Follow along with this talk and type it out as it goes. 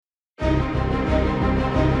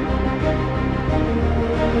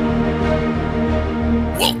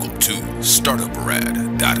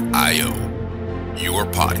startuprad.io, your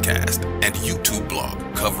podcast and YouTube blog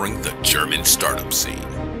covering the German startup scene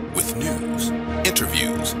with news,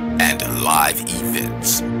 interviews, and live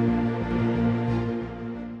events.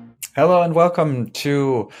 Hello and welcome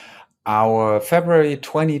to our February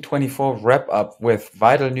 2024 wrap-up with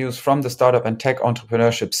vital news from the startup and tech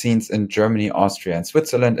entrepreneurship scenes in Germany, Austria, and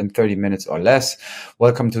Switzerland in 30 minutes or less.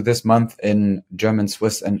 Welcome to this month in German,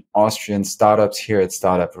 Swiss, and Austrian startups here at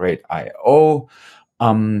startuprad.io.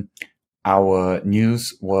 Our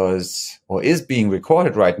news was or is being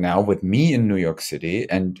recorded right now with me in New York City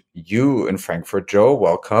and you in Frankfurt. Joe,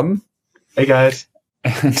 welcome. Hey, guys.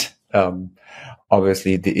 And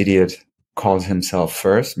obviously the idiot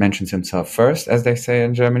mentions himself first, as they say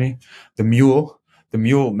in Germany. The mule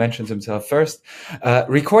mentions himself first.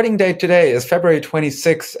 Recording date today is February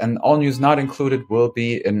 26th, and all news not included will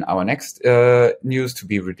be in our next news to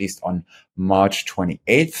be released on March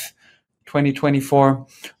 28th, 2024.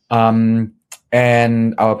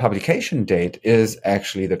 And our publication date is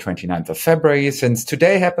actually the 29th of February. Since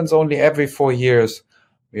today happens only every 4 years,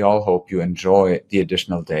 we all hope you enjoy the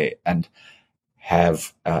additional day and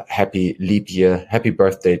have a happy leap year. Happy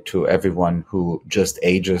birthday to everyone who just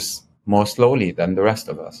ages more slowly than the rest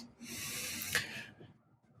of us.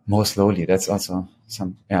 More slowly, that's also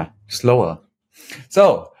slower.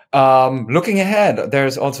 So, looking ahead,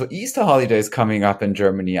 there's also Easter holidays coming up in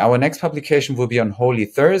Germany. Our next publication will be on Holy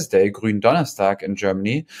Thursday, Gründonnerstag in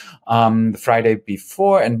Germany. The Friday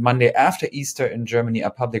before and Monday after Easter in Germany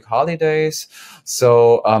are public holidays.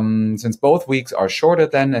 So, since both weeks are shorter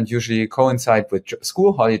then and usually coincide with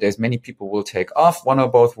school holidays, many people will take off one or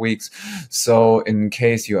both weeks. So, in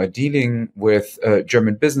case you are dealing with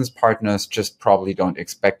German business partners, just probably don't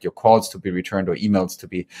expect your calls to be returned or emails to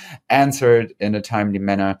be answered in a timely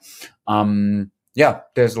manner.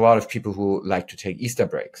 There's a lot of people who like to take Easter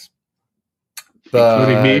breaks.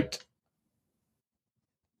 Including me.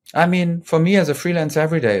 I mean, for me as a freelancer,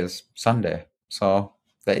 every day is Sunday. So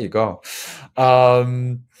there you go.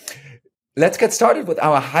 Let's get started with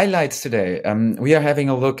our highlights today. We are having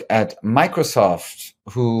a look at Microsoft,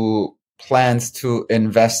 who plans to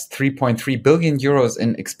invest 3.3 billion euros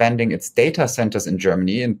in expanding its data centers in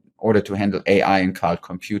Germany in order to handle AI and cloud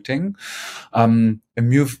computing. A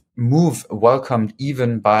move welcomed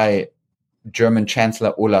even by German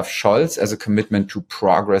Chancellor Olaf Scholz as a commitment to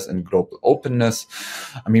progress and global openness.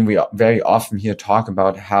 I mean, we very often here talk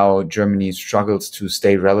about how Germany struggles to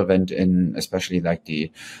stay relevant in especially like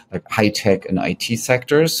high tech and IT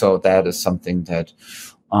sectors. So that is something that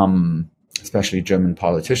especially German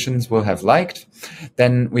politicians will have liked.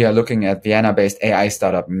 Then we are looking at Vienna-based AI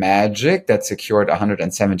startup Magic that secured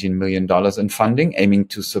 $117 million in funding, aiming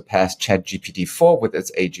to surpass ChatGPT-4 with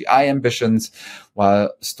its AGI ambitions,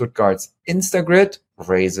 while Stuttgart's Instagrid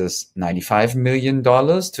raises $95 million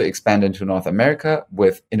to expand into North America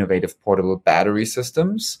with innovative portable battery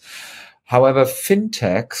systems. However,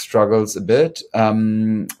 fintech struggles a bit.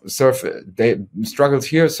 Struggles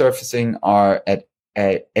here surfacing are at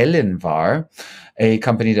Elinvar, a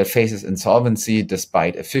company that faces insolvency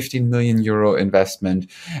despite a 15 million euro investment.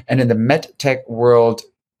 And in the medtech world,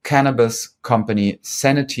 cannabis company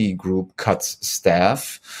Sanity Group cuts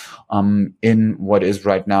staff in what is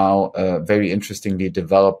right now a very interestingly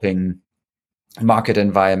developing market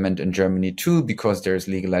environment in Germany too, because there's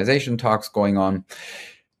legalization talks going on.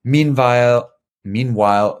 Meanwhile,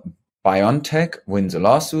 BioNTech wins a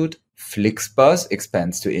lawsuit. Flixbus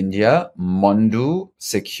expands to India. Mondu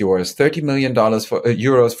secures $30 million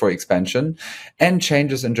euros for expansion, and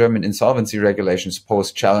changes in German insolvency regulations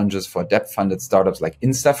pose challenges for debt-funded startups like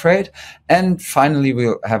Instafreight. And finally,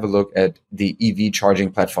 we'll have a look at the EV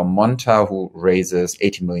charging platform Monta, who raises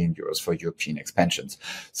 80 million euros for European expansions.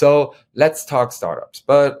 So let's talk startups.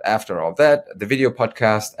 But after all that, the video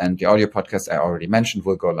podcast and the audio podcast I already mentioned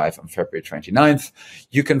will go live on February 29th.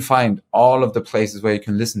 You can find all of the places where you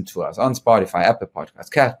can listen to us on Spotify, Apple Podcasts,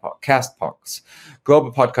 Castbox,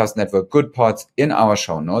 Global Podcast Network, Good Pods in our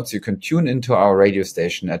show notes. You can tune into our radio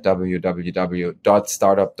station at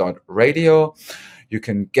www.startup.radio. You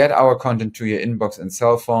can get our content to your inbox and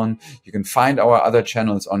cell phone. You can find our other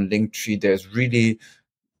channels on Linktree. There's really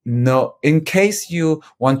in case you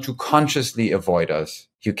want to consciously avoid us,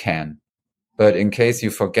 you can. But in case you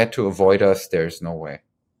forget to avoid us, there's no way.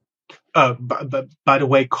 By the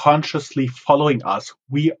way, consciously following us,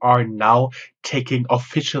 we are now taking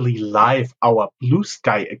officially live our Blue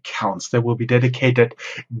Sky accounts that will be dedicated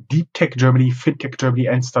Deep Tech Germany, FinTech Germany,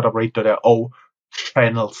 and StartupRate.io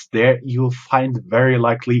channels. There you'll find very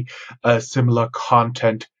likely similar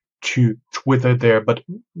content to Twitter there, but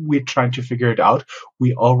we're trying to figure it out.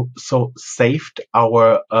 We also saved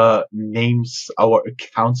our names, our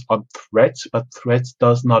accounts on Threads, but Threads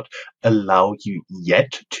does not allow you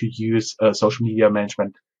yet to use social media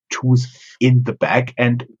management tools in the back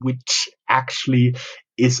end, which actually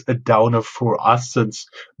is a downer for us, since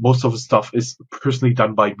most of the stuff is personally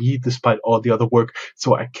done by me despite all the other work.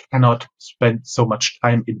 So I cannot spend so much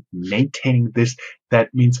time in maintaining this.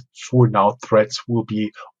 That means for now, Threads will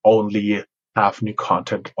be only have new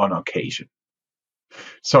content on occasion.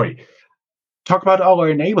 Sorry. Talk about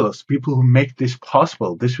our enablers, people who make this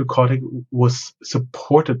possible. This recording was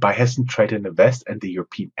supported by Hessen Trade and Invest and the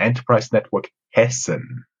European Enterprise Network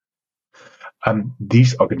Hessen.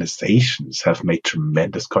 These organizations have made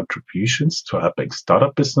tremendous contributions to helping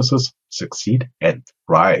startup businesses succeed and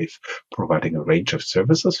thrive, providing a range of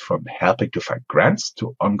services from helping to find grants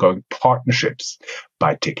to ongoing partnerships.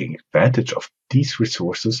 By taking advantage of these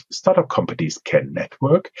resources, startup companies can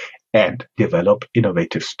network and develop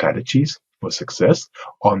innovative strategies for success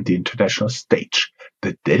on the international stage.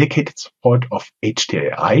 The dedicated support of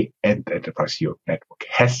HTAI and Enterprise Europe Network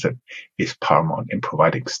Hessen is paramount in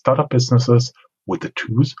providing startup businesses with the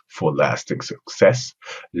tools for lasting success.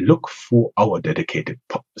 Look for our dedicated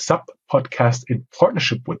sub-podcast in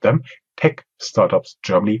partnership with them, Tech Startups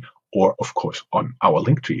Germany, or of course on our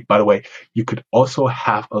Linktree. By the way, you could also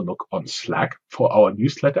have a look on Slack for our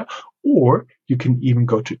newsletter, or you can even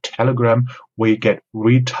go to Telegram, where you get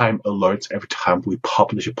real-time alerts every time we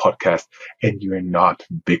publish a podcast, and you're not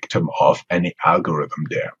victim of any algorithm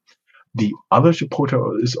there. The other supporter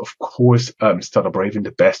is, of course, Startup Raven,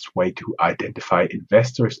 the best way to identify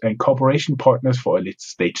investors and cooperation partners for elite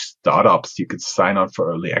stage startups. You can sign on for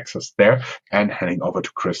early access there. And handing over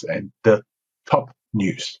to Chris and the top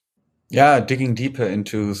news. Yeah, digging deeper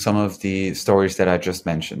into some of the stories that I just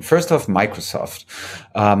mentioned. First off, Microsoft.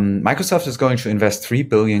 Microsoft is going to invest 3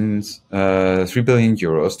 billion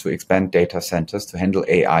euros to expand data centers to handle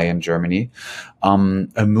AI in Germany. A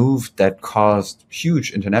move that caused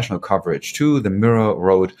huge international coverage too. The Mirror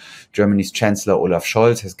wrote, Germany's Chancellor Olaf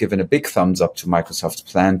Scholz has given a big thumbs up to Microsoft's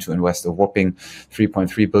plan to invest a whopping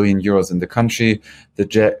 3.3 billion euros in the country.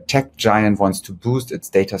 The tech giant wants to boost its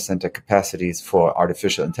data center capacities for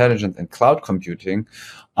artificial intelligence and cloud computing.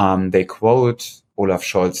 They quote Olaf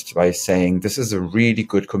Scholz by saying, this is a really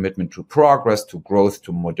good commitment to progress, to growth,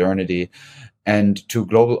 to modernity, and to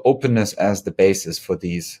global openness as the basis for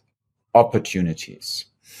these opportunities.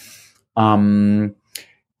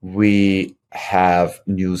 We have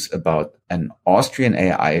news about an Austrian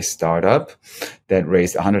AI startup that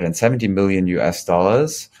raised 170 million US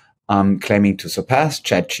dollars, claiming to surpass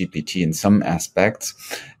ChatGPT in some aspects.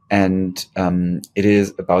 And it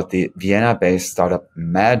is about the Vienna-based startup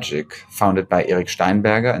Magic, founded by Eric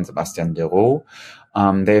Steinberger and Sebastian Dero.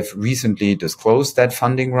 They've recently disclosed that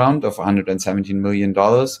funding round of $117 million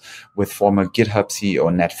with former GitHub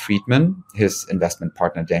CEO Nat Friedman, his investment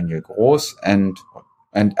partner Daniel Gross, and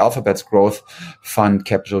Alphabet's growth fund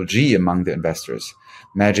Capital G among the investors.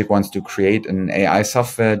 Magic wants to create an AI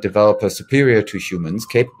software developer superior to humans,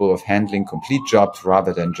 capable of handling complete jobs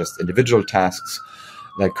rather than just individual tasks,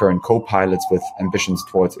 like current co-pilots, with ambitions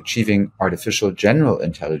towards achieving artificial general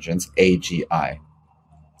intelligence, AGI.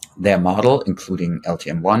 Their model, including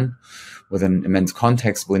LTM1, with an immense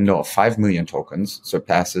context window of 5 million tokens,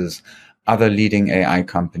 surpasses other leading AI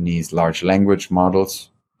companies' large language models,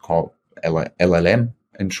 called LLM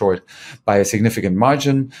in short, by a significant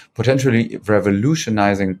margin, potentially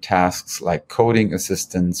revolutionizing tasks like coding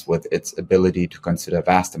assistance with its ability to consider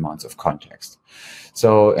vast amounts of context.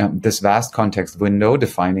 So this vast context window,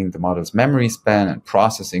 defining the model's memory span and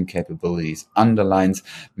processing capabilities, underlines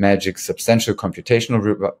Magic's substantial computational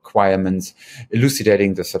requirements,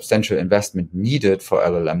 elucidating the substantial investment needed for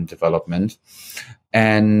LLM development.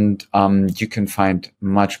 And you can find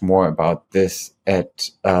much more about this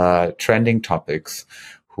at Trending Topics,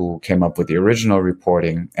 who came up with the original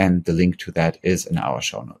reporting, and the link to that is in our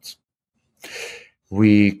show notes.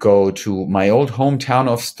 We go to my old hometown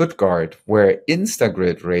of Stuttgart, where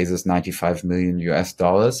Instagrid raises 95 million US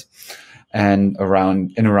dollars, and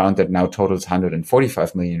around that now totals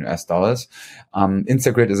 145 million US dollars.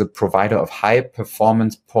 Instagrid is a provider of high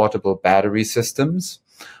performance portable battery systems.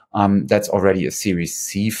 That's already a Series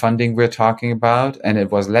C funding we're talking about, and it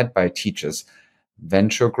was led by Teachers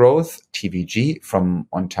Venture Growth, TVG, from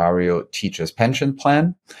Ontario Teachers Pension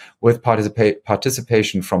Plan, with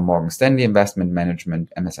participation from Morgan Stanley Investment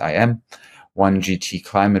Management, MSIM, 1GT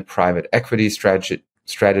Climate Private Equity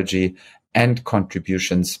Strategy, and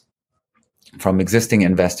contributions from existing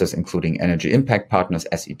investors, including Energy Impact Partners,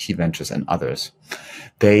 SET Ventures, and others.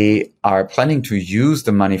 They are planning to use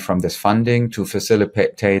the money from this funding to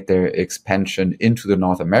facilitate their expansion into the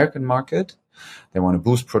North American market. They want to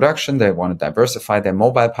boost production. They want to diversify their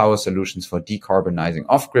mobile power solutions for decarbonizing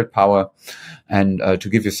off-grid power. And to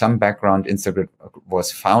give you some background, Instagrid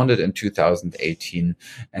was founded in 2018,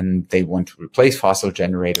 and they want to replace fossil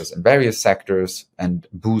generators in various sectors and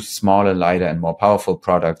boost smaller, lighter, and more powerful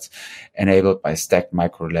products enabled by stacked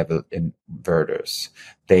micro-level inverters.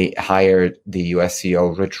 They hired the US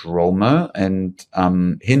CEO Rich Romer and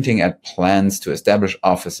hinting at plans to establish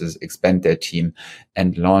offices, expand their team,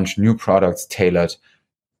 and launch new products tailored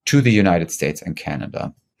to the United States and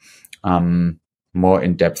Canada. More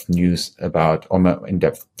in-depth news about, or more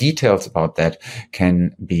in-depth details about that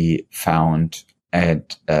can be found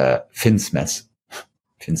at Finsmes.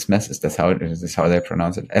 Finsmes, is this how they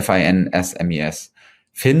pronounce it? FINSMES.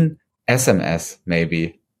 Fin SMS,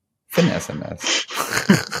 maybe. Fin SMS.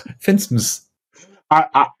 Finsmes.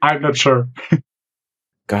 I'm not sure.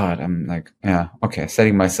 God, I'm like, yeah, okay,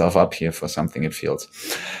 setting myself up here for something, it feels.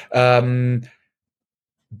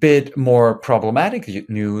 Bit more problematic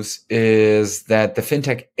news is that the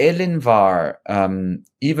fintech Elinvar,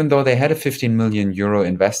 even though they had a 15 million euro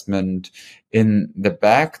investment in the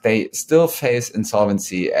back, they still face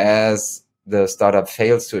insolvency as the startup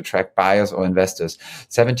fails to attract buyers or investors.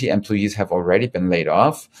 70 employees have already been laid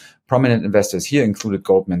off. Prominent investors here included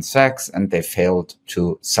Goldman Sachs, and they failed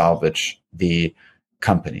to salvage the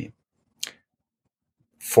company.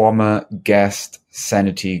 Former guest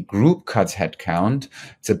Sanity Group cuts headcount.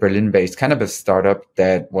 It's a Berlin-based cannabis startup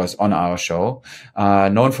that was on our show.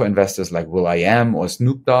 Known for investors like will.i.am or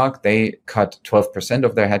Snoop Dogg, they cut 12%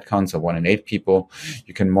 of their headcount, so 1 in 8 people.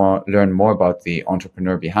 You can learn more about the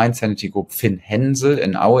entrepreneur behind Sanity Group, Finn Hensel,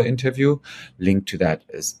 in our interview. Link to that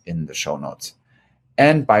is in the show notes.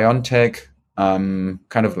 And BioNTech,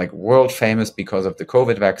 kind of like world famous because of the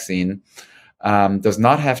COVID vaccine, does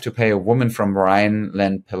not have to pay a woman from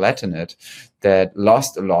Rhineland-Palatinate that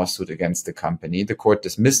lost a lawsuit against the company. The court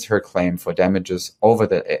dismissed her claim for damages over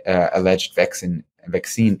the alleged vaccine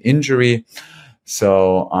injury.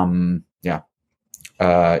 So,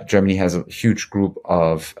 Germany has a huge group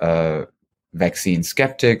of vaccine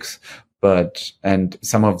skeptics, and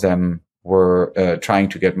some of them were trying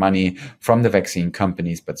to get money from the vaccine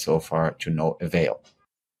companies, but so far to no avail.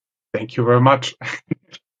 Thank you very much.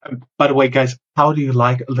 By the way, guys, how do you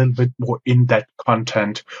like a little bit more in-depth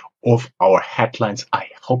content of our headlines? I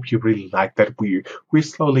hope you really like that. We're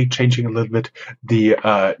slowly changing a little bit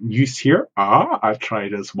the news here. I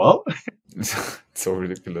tried as well. It's so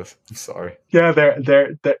ridiculous. I'm sorry. Yeah,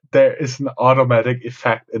 there is an automatic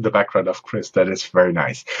effect in the background of Chris. That is very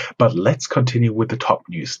nice. But let's continue with the top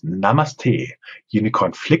news. Namaste.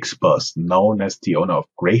 Unicorn Flixbus, known as the owner of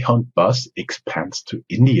Greyhound Bus, expands to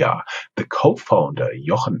India. The co-founder,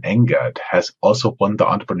 Jochen Engert, has also won the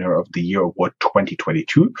Entrepreneur of the Year Award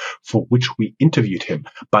 2022, for which we interviewed him.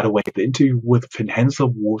 By the way, the interview with Finn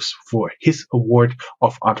Hensel was for his award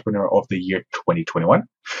of Entrepreneur of the Year 2021.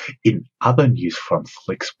 In other news from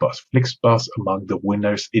Flixbus among the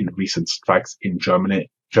winners in recent strikes in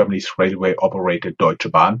Germany's railway operator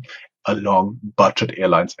Deutsche Bahn, along budget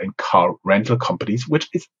airlines and car rental companies, which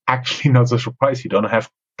is actually not a surprise. You don't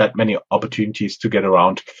have that many opportunities to get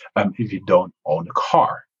around if you don't own a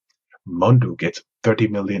car. Mondo gets 30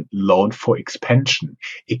 million loan for expansion.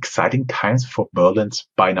 Exciting times for Berlin's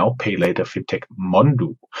buy now pay later fintech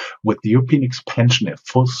Mondo. With European expansion in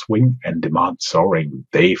full swing and demand soaring,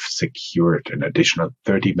 they've secured an additional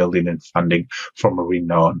 30 million in funding from a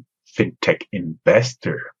renowned fintech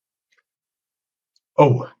investor.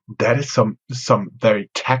 Oh, that is some very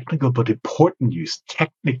technical but important news.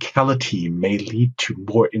 Technicality may lead to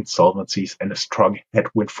more insolvencies and a strong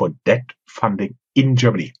headwind for debt funding in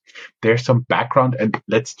Germany. There's some background, and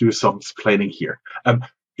let's do some explaining here.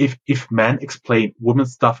 If men explain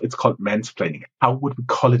women's stuff, it's called mansplaining. How would we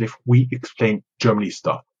call it if we explain Germany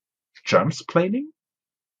stuff? Germsplaining?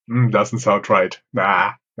 Doesn't sound right.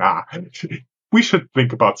 Nah. We should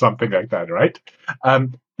think about something like that, right?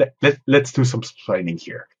 Let's do some explaining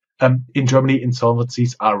here. In Germany,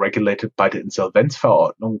 insolvencies are regulated by the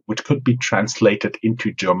Insolvenzverordnung, which could be translated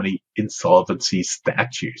into Germany insolvency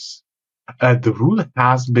statutes. The rule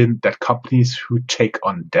has been that companies who take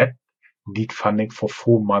on debt need funding for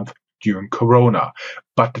 4 months during Corona,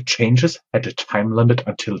 but the changes had a time limit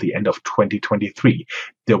until the end of 2023.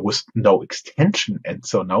 There was no extension, and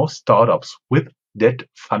so now startups with debt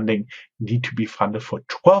funding need to be funded for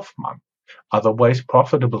 12 months. Otherwise,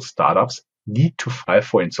 profitable startups need to file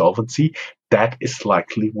for insolvency. That is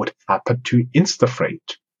likely what happened to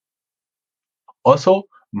Instafreight. Also,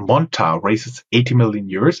 Monta raises 80 million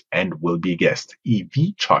euros and will be a guest.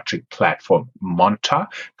 EV charging platform Monta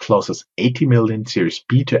closes 80 million Series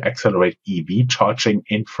B to accelerate EV charging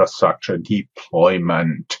infrastructure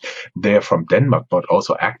deployment. They're from Denmark, but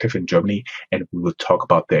also active in Germany, and we will talk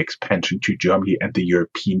about their expansion to Germany and the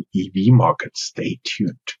European EV market. Stay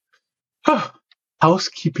tuned.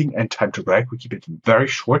 Housekeeping and time to brag. We keep it very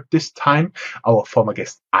short this time. Our former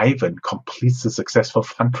guest Ivan completes the successful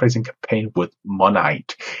fundraising campaign with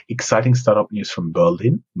Monite. Exciting startup news from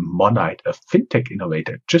Berlin. Monite, a fintech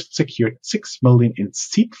innovator, just secured 6 million in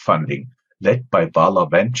seed funding led by Vala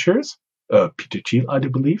Ventures, Peter Thiel, I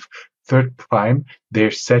do believe. Third Prime,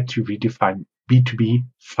 they're set to redefine B2B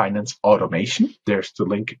finance automation. There's the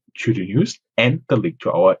link to the news and the link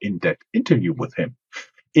to our in-depth interview with him.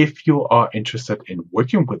 If you are interested in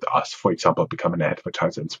working with us, for example, becoming an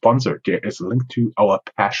advertiser and sponsor, there is a link to our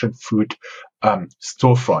passion fruit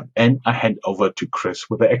storefront. And I hand over to Chris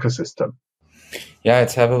with the ecosystem. Yeah,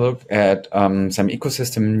 let's have a look at some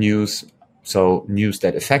ecosystem news. So news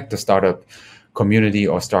that affect the startup community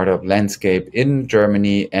or startup landscape in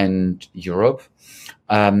Germany and Europe.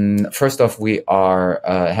 First off, we are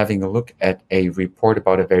having a look at a report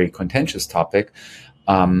about a very contentious topic,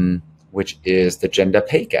 which is the gender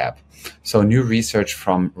pay gap. So new research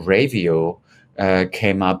from Ravio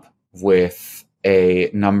came up with a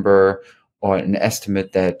number or an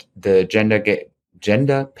estimate that the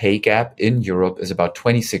gender pay gap in Europe is about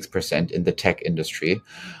 26% in the tech industry.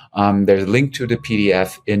 There's a link to the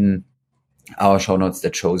PDF in our show notes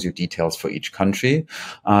that shows you details for each country.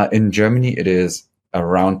 In Germany, it is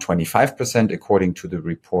around 25%, according to the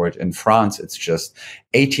report. In France, it's just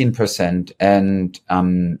 18%. And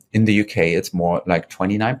in the UK, it's more like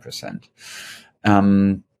 29%.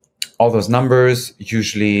 All those numbers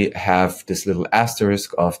usually have this little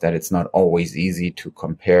asterisk of that it's not always easy to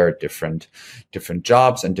compare different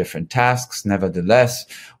jobs and different tasks. Nevertheless,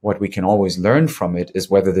 what we can always learn from it is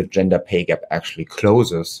whether the gender pay gap actually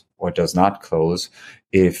closes or does not close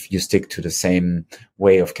if you stick to the same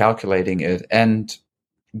way of calculating it. And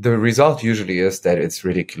the result usually is that it's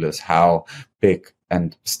ridiculous how big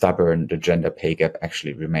and stubborn the gender pay gap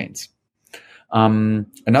actually remains.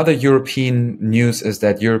 Another European news is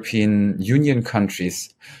that European Union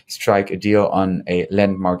countries strike a deal on a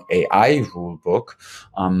landmark AI rule book.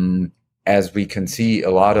 As we can see,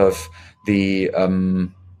 a lot of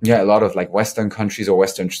like Western countries or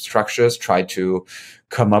Western structures try to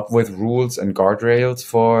come up with rules and guardrails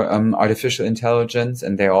for artificial intelligence,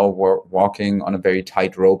 and they're all walking on a very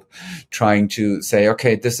tight rope, trying to say,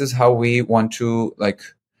 okay, this is how we want to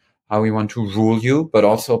rule you, but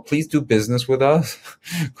also please do business with us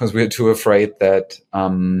because we're too afraid that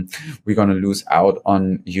we're going to lose out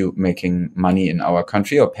on you making money in our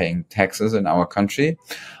country or paying taxes in our country.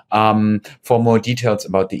 For more details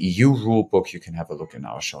about the EU rule book, you can have a look in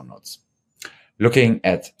our show notes. Looking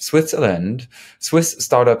at Switzerland, Swiss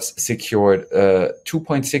startups secured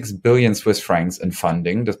 2.6 billion Swiss francs in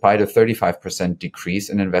funding, despite a 35% decrease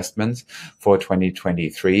in investments for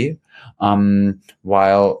 2023,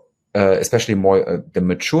 while especially more the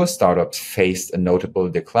mature startups faced a notable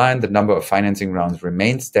decline. The number of financing rounds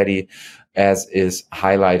remained steady, as is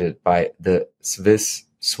highlighted by the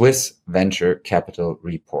Swiss Venture Capital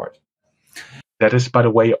report. That is, by the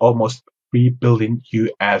way, almost $3 billion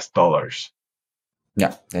US.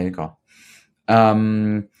 Yeah, there you go.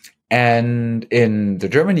 And in the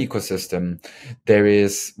German ecosystem, there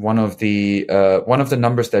is one of the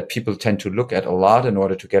numbers that people tend to look at a lot in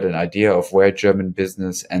order to get an idea of where German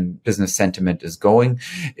business and business sentiment is going,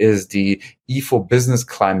 is the IFO Business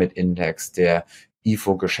Climate Index, der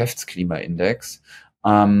IFO Geschäftsklimaindex.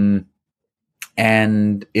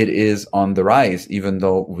 And it is on the rise, even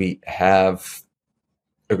though we have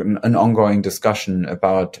an ongoing discussion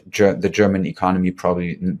about the German economy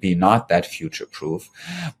probably be not that future-proof.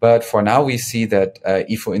 But for now, we see that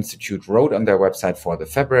IFO Institute wrote on their website for the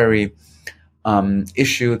February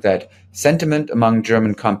issue that sentiment among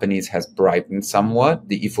German companies has brightened somewhat.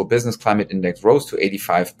 The IFO Business Climate Index rose to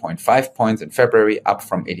 85.5 points in February, up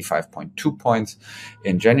from 85.2 points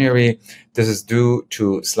in January. This is due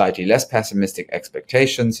to slightly less pessimistic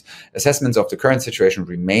expectations. Assessments of the current situation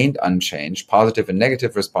remained unchanged. Positive and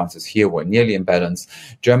negative responses here were nearly in balance.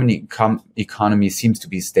 German economy seems to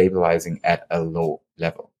be stabilizing at a low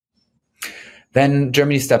level. Then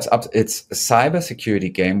Germany steps up its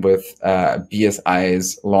cybersecurity game with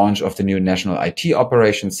BSI's launch of the new National IT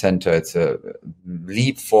Operations Center. It's a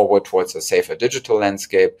leap forward towards a safer digital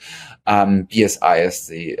landscape. BSI is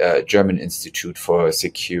the German Institute for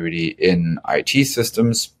Security in IT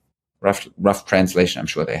Systems. rough translation. I'm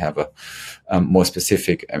sure they have a more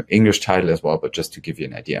specific English title as well, but just to give you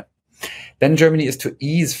an idea. Then Germany is to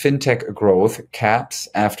ease fintech growth caps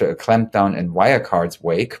after a clampdown in Wirecard's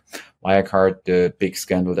wake. Wirecard, the big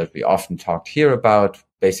scandal that we often talked here about,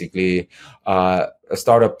 basically a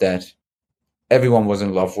startup that everyone was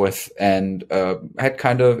in love with and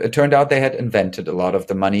it turned out they had invented a lot of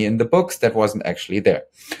the money in the books that wasn't actually there.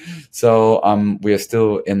 So we are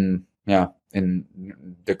still in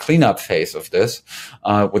the cleanup phase of this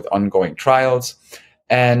with ongoing trials.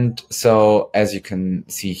 And so, as you can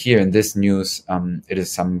see here in this news, it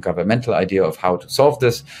is some governmental idea of how to solve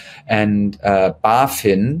this. And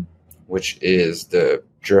BaFin, which is the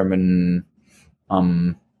German,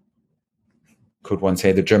 could one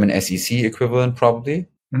say the German SEC equivalent, probably?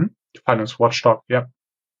 Mm-hmm. Finance watchdog, yeah.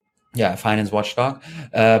 Yeah, finance watchdog.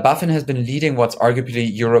 BaFin has been leading what's arguably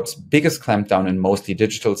Europe's biggest clampdown in mostly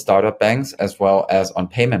digital startup banks, as well as on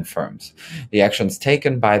payment firms. The actions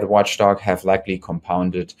taken by the watchdog have likely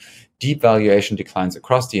compounded deep valuation declines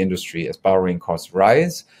across the industry as borrowing costs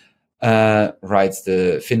rise, writes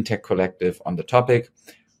the FinTech Collective on the topic.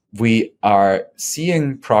 We are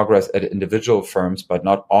seeing progress at individual firms, but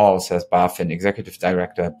not all, says BaFin Executive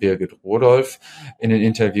Director Birgit Rodolph in an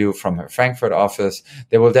interview from her Frankfurt office.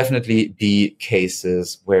 There will definitely be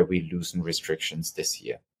cases where we loosen restrictions this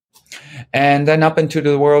year. And then up into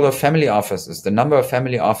the world of family offices. The number of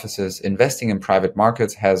family offices investing in private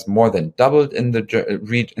markets has more than doubled in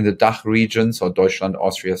the DACH region, so Deutschland,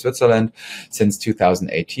 Austria, Switzerland, since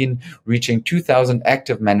 2018, reaching 2,000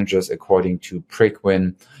 active managers, according to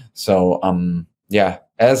Preqin. So,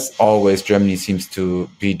 as always, Germany seems to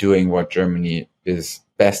be doing what Germany is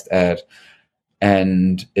best at,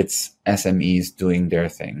 and its SMEs doing their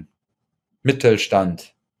thing.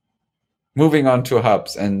 Mittelstand. Moving on to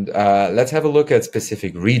hubs, and let's have a look at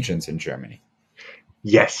specific regions in Germany.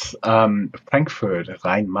 Yes, Frankfurt,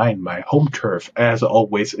 Rhein-Main, my home turf, as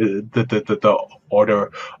always. The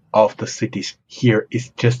order of the cities here is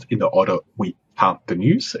just in the order we count the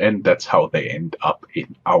news, and that's how they end up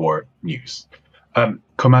in our news.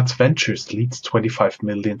 Commerz Ventures leads 25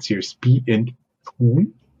 million Series B in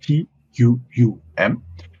TUUM.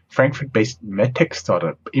 Frankfurt-based medtech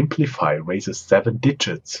startup Implify raises 7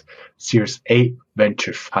 digits Series A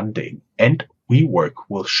venture funding, and WeWork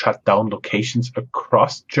will shut down locations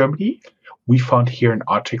across Germany. We found here an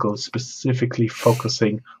article specifically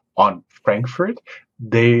focusing on Frankfurt.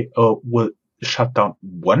 They will shut down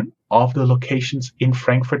one of the locations in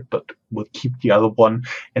Frankfurt, but will keep the other one,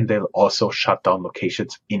 and they'll also shut down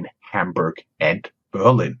locations in Hamburg and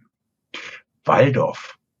Berlin.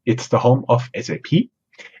 Waldorf, it's the home of SAP,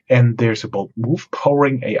 and there's a bold move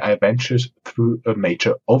powering AI ventures through a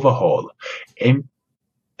major overhaul.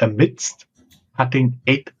 Amidst cutting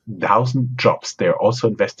 8,000 jobs, they're also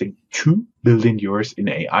investing 2 billion euros in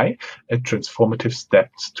AI, a transformative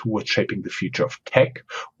steps towards shaping the future of tech.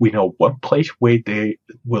 We know one place where they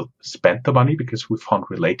will spend the money because we found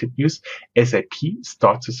related news. SAP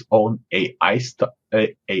starts its own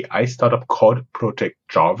AI startup called Project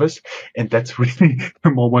Jarvis, and that's really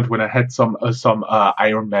the moment when I had some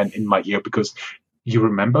Iron Man in my ear, because you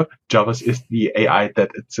remember Jarvis is the AI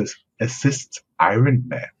that assists Iron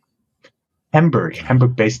Man.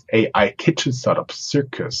 Hamburg-based AI kitchen startup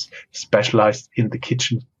Circus, specialized in the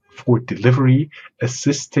kitchen food delivery,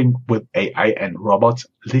 assisting with AI and robots,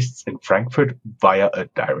 lists in Frankfurt via a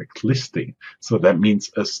direct listing. So that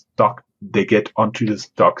means they get onto the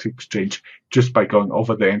stock exchange just by going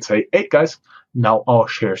over there and say, hey guys, now our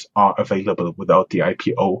shares are available without the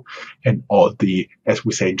IPO and all the, as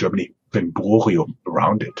we say in Germany, brimborium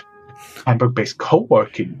around it. Hamburg-based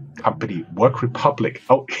co-working company Work Republic.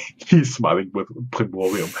 Oh, he's smiling with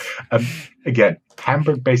Primorium. Again,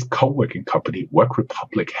 Hamburg-based co-working company Work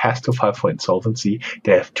Republic has to file for insolvency.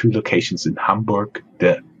 They have 2 locations in Hamburg.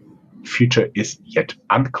 The future is yet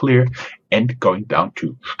unclear. And going down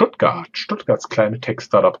to Stuttgart. Stuttgart's climate tech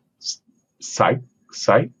startup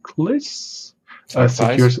Cyclis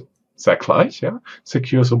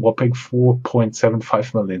secures a whopping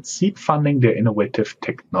 4.75 million seed funding. Their innovative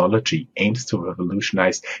technology aims to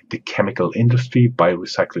revolutionize the chemical industry by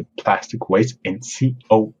recycling plastic waste and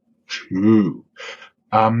CO2.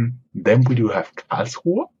 Then we do have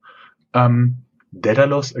Karlsruhe.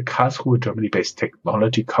 Daedalus, a Karlsruhe, Germany-based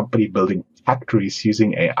technology company building factories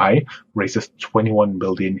using AI, raises $21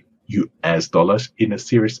 million in a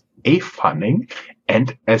Series A funding.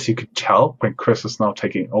 And as you could tell, when Chris is now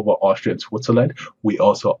taking over Austria and Switzerland, we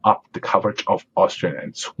also upped the coverage of Austrian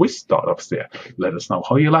and Swiss startups there. Let us know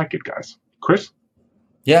how you like it, guys. Chris?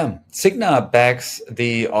 Yeah, Cigna backs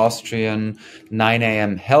the Austrian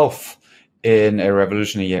 9am Health in a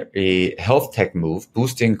revolutionary health tech move,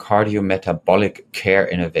 boosting cardiometabolic care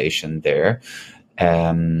innovation there,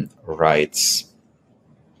 writes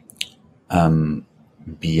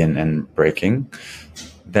BNN Breaking.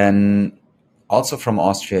 Then also from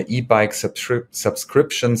Austria, e-bike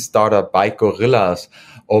subscription startup Bike Gorillas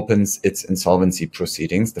opens its insolvency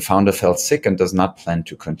proceedings. The founder fell sick and does not plan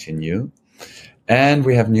to continue. And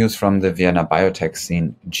we have news from the Vienna biotech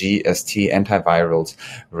scene. GST Antivirals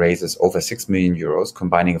raises over 6 million euros,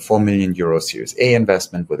 combining a 4 million euro Series A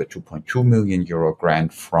investment with a 2.2 million euro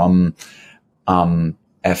grant from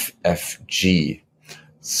FFG.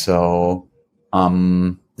 So,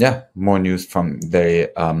 more news from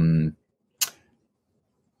the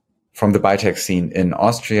biotech scene in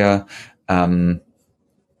Austria.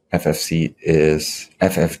 FFG is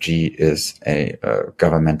a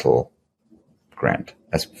governmental grant,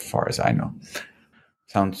 as far as I know.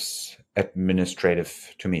 Sounds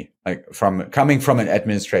administrative to me, like coming from an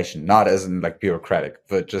administration, not as in like bureaucratic,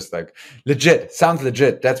 but just like legit. Sounds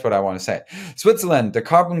legit. That's what I want to say. Switzerland, the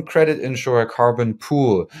carbon credit insurer Carbon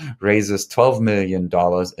Pool raises $12 million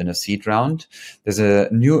in a seed round. There's a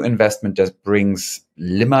new investment that brings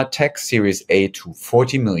Limatech Series A to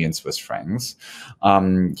 40 million Swiss francs.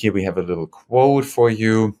 Here we have a little quote for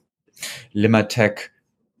you. Limatech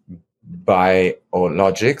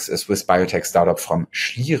Biologics, a Swiss biotech startup from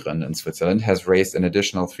Schlieren in Switzerland, has raised an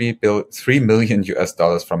additional $3 million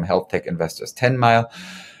from health tech investors 10 Mile,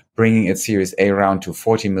 bringing its Series A round to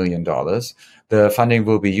 $40 million. The funding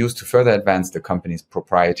will be used to further advance the company's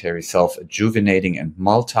proprietary self-adjuvenating and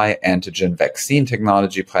multi-antigen vaccine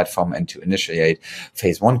technology platform and to initiate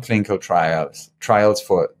phase 1 clinical trials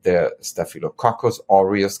for their Staphylococcus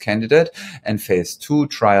aureus candidate and phase 2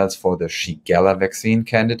 trials for the Shigella vaccine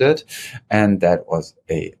candidate. And that was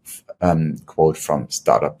a quote from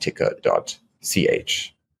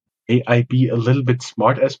startupticker.ch. May I be a little bit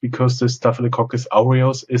smart as because the Staphylococcus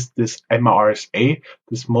aureus is this MRSA,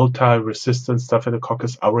 this multi-resistant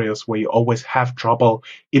Staphylococcus aureus, where you always have trouble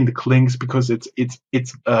in the clinics because it's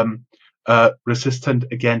resistant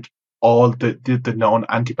against all the known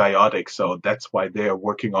antibiotics. So that's why they are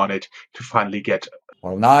working on it to finally get.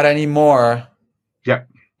 Well, not anymore. Yeah.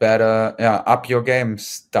 Better, up your game,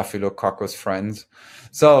 Staphylococcus friends.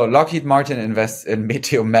 So Lockheed Martin invests in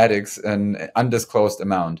Meteomatics, an undisclosed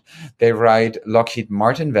amount. They write, Lockheed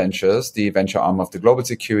Martin Ventures, the venture arm of the global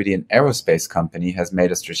security and aerospace company, has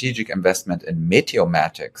made a strategic investment in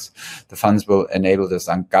Meteomatics. The funds will enable the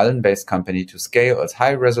St. Gallen-based company to scale its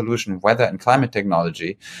high-resolution weather and climate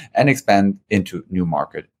technology and expand into new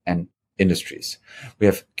market and industries. We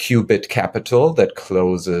have Qubit Capital that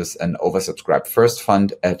closes an oversubscribed first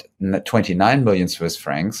fund at 29 million Swiss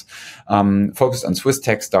francs, focused on Swiss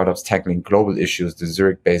tech startups tackling global issues. The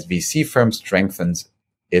Zurich-based VC firm strengthens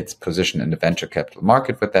its position in the venture capital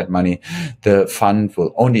market with that money. The fund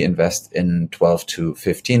will only invest in 12 to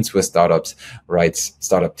 15 Swiss startups, writes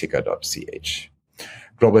startupticker.ch.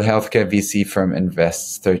 Global healthcare VC firm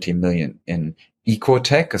invests 30 million in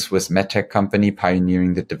Ecotech, a Swiss medtech company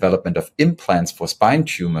pioneering the development of implants for spine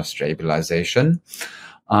tumor stabilization.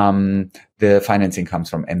 The financing comes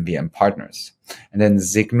from MVM Partners. And then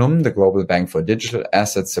Signum, the global bank for digital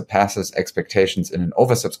assets, surpasses expectations in an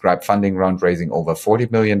oversubscribed funding round, raising over $40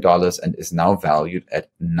 million and is now valued at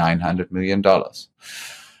 $900 million.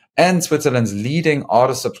 And Switzerland's leading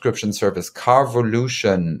auto subscription service,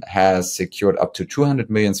 Carvolution, has secured up to 200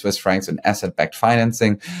 million Swiss francs in asset-backed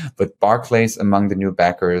financing, with Barclays among the new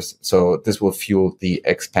backers. So this will fuel the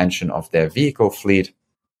expansion of their vehicle fleet.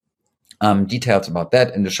 Details about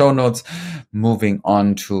that in the show notes. Moving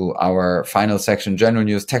on to our final section, general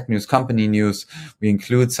news, tech news, company news. We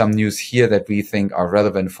include some news here that we think are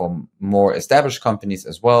relevant for more established companies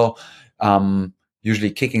as well.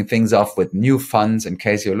 Usually kicking things off with new funds in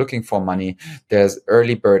case you're looking for money. There's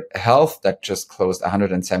Early Bird Health that just closed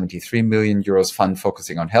 173 million euros fund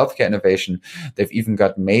focusing on healthcare innovation. They've even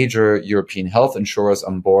got major European health insurers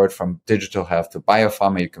on board, from digital health to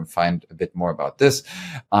biopharma. You can find a bit more about this.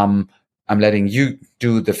 I'm letting you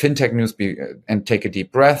do the fintech news and take a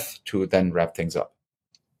deep breath to then wrap things up.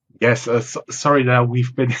 Yes, sorry that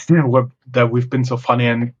we've been so funny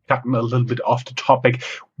and gotten a little bit off the topic.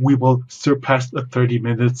 We will surpass the 30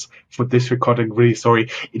 minutes for this recording. Really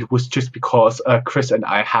sorry. It was just because Chris and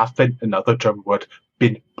I have been, another German word,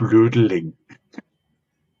 been blödeling.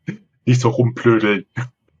 Nicht so rumblödeln.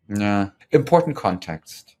 Yeah, important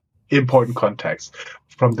context.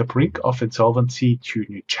 From the brink of insolvency to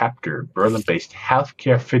new chapter, Berlin-based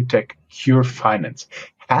healthcare fintech Cure Finance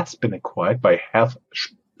has been acquired by health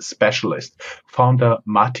specialist. Founder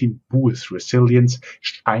Martin Buhl's resilience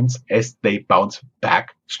shines as they bounce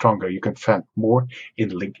back stronger. You can find more in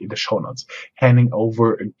the link in the show notes. Handing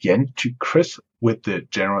over again to Chris with the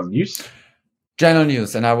general news. General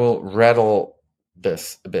news, and I will rattle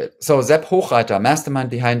this a bit. So Sepp Hochreiter, mastermind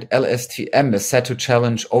behind LSTM, is set to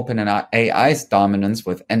challenge OpenAI's dominance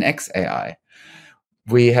with NXAI.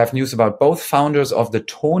 We have news about both founders of the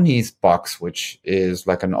Tony's Box, which is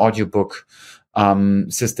like an audiobook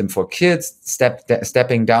system for kids,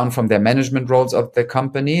 stepping down from their management roles of the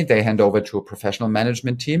company. They hand over to a professional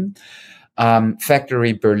management team.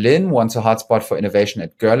 Factory Berlin, once a hotspot for innovation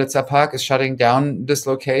at Görlitzer Park, is shutting down this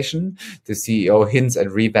location. The CEO hints at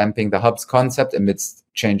revamping the hub's concept amidst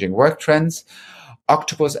changing work trends.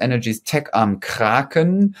 Octopus Energy's tech arm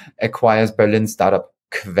Kraken acquires Berlin startup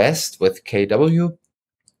Quest with KW.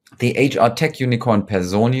 The HR tech unicorn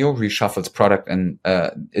Personio reshuffles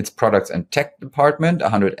its products and tech department.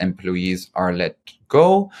 100 employees are let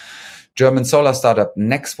go. German solar startup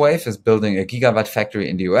NextWave is building a gigawatt factory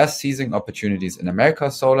in the US, seizing opportunities in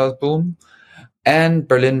America's solar boom. And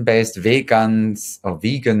Berlin-based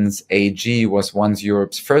Vegans AG was once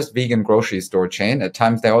Europe's first vegan grocery store chain. At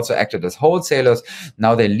times, they also acted as wholesalers.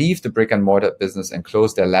 Now they leave the brick-and-mortar business and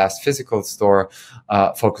close their last physical store,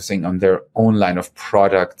 focusing on their own line of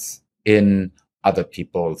products in other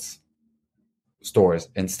people's stores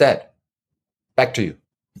instead. Back to you.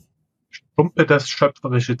 Schumpeter's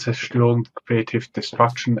schöpferische Zerstörung, creative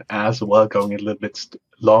destruction, as well, going a little bit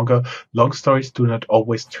longer. Long stories do not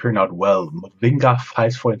always turn out well. Movinga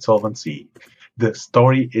files for insolvency. The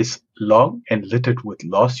story is long and littered with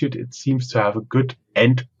lawsuit. It seems to have a good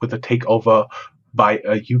end with a takeover by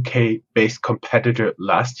a UK-based competitor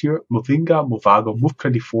last year. Movinga, Movago,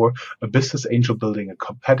 Move24, a business angel building a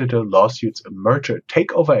competitor, lawsuits, a merger,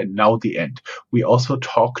 takeover, and now the end. We also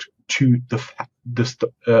talked to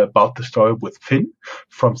about the story with Finn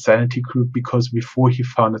from Sanity Group, because before he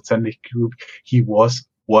founded Sanity Group, he was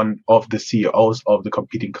one of the CEOs of the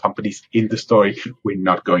competing companies in the story. We're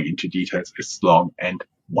not going into details. It's long and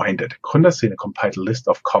winded. Gründerszene compiled a list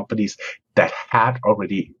of companies that had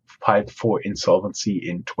already filed for insolvency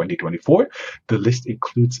in 2024. The list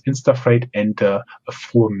includes Instafreight and the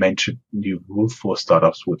aforementioned new rule for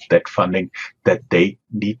startups with debt funding that they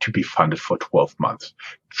need to be funded for 12 months.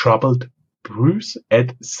 Troubled Bruce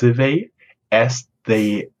at Civey as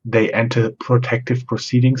they enter protective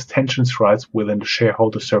proceedings. Tensions rise within the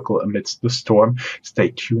shareholder circle amidst the storm.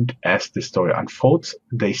 Stay tuned as the story unfolds.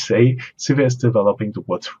 They say Civey is developing the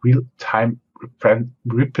world's real-time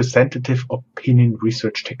representative opinion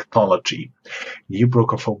research technology. New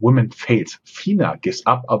broker for women fails. FINA gives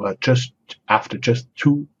up after just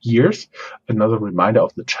 2 years. Another reminder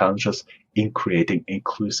of the challenges in creating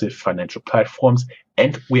inclusive financial platforms.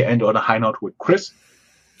 And we end on a high note with Chris.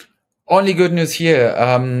 Only good news here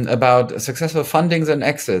about successful fundings and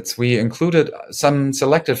exits. We included some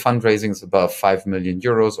selected fundraisings above 5 million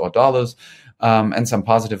euros or dollars, and some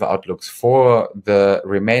positive outlooks for the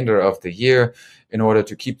remainder of the year in order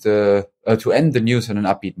to keep to end the news in an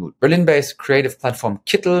upbeat mood. Berlin-based creative platform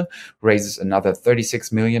Kittel raises another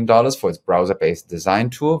 $36 million for its browser-based design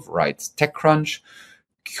tool, writes TechCrunch.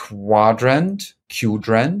 Quadrant,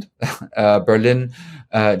 Berlin,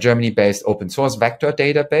 Germany-based open source vector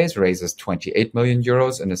database raises 28 million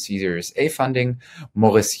euros in a Series A funding.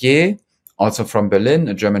 Maurissier, also from Berlin,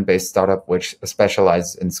 a German-based startup which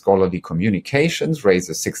specializes in scholarly communications,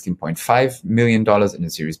 raises $16.5 million in a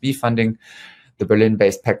Series B funding. The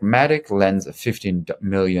Berlin-based Pragmatic lends a 15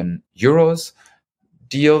 million euros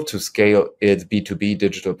deal to scale its B2B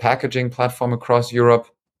digital packaging platform across Europe.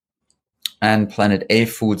 And Planet A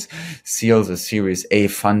Foods seals a Series A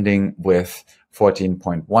funding with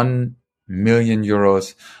 14.1 million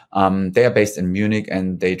euros. They are based in Munich,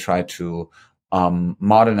 and they try to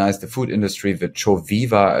modernize the food industry with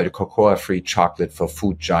Choviva, a cocoa-free chocolate for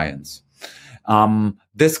food giants.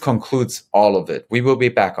 This concludes all of it. We will be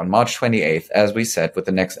back on March 28th, as we said, with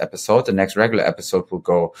the next episode. The next regular episode will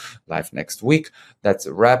go live next week. That's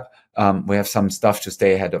a wrap. We have some stuff to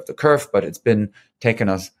stay ahead of the curve, but it's been taking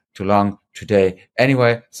us too long today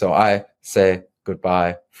anyway, so I say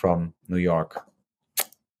goodbye from New York.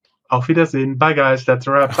 Auf Wiedersehen. Bye guys, that's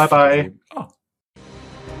a wrap. Bye bye. Oh.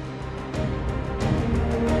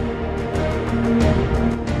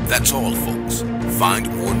 That's all, folks.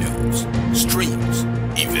 Find more news, streams,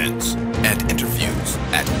 events, and interviews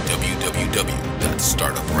at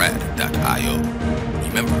www.startuprad.io.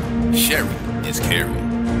 Remember, sharing is caring.